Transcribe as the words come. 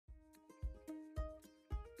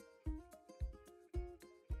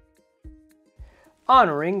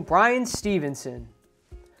Honoring Bryan Stevenson.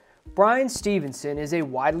 Bryan Stevenson is a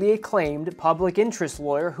widely acclaimed public interest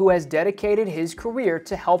lawyer who has dedicated his career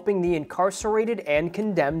to helping the incarcerated and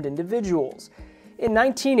condemned individuals. In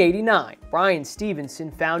 1989, Bryan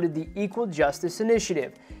Stevenson founded the Equal Justice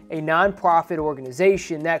Initiative, a nonprofit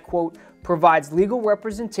organization that, quote, provides legal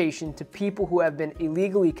representation to people who have been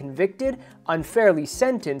illegally convicted, unfairly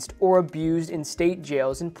sentenced, or abused in state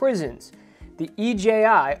jails and prisons. The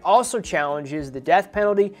EJI also challenges the death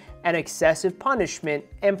penalty and excessive punishment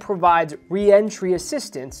and provides re-entry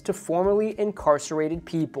assistance to formerly incarcerated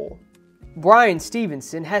people. Bryan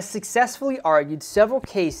Stevenson has successfully argued several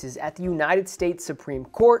cases at the United States Supreme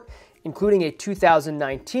Court, including a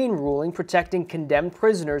 2019 ruling protecting condemned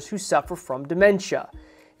prisoners who suffer from dementia.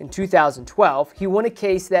 In 2012, he won a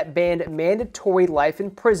case that banned mandatory life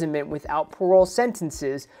imprisonment without parole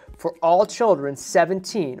sentences for all children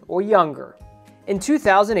 17 or younger. In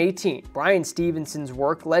 2018, Bryan Stevenson's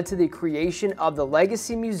work led to the creation of the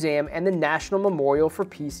Legacy Museum and the National Memorial for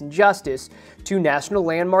Peace and Justice, two national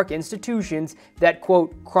landmark institutions that,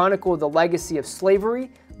 quote, chronicle the legacy of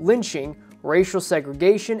slavery, lynching, racial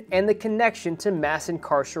segregation, and the connection to mass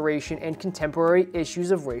incarceration and contemporary issues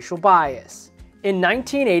of racial bias. In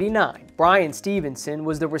 1989, Bryan Stevenson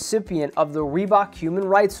was the recipient of the Reebok Human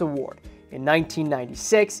Rights Award. In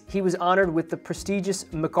 1996, he was honored with the prestigious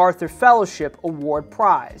MacArthur Fellowship Award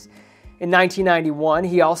Prize. In 1991,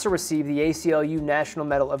 he also received the ACLU National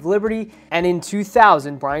Medal of Liberty, and in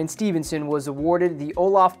 2000, Bryan Stevenson was awarded the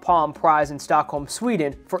Olof Palme Prize in Stockholm,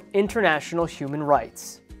 Sweden for international human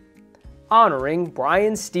rights. Honoring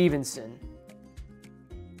Bryan Stevenson.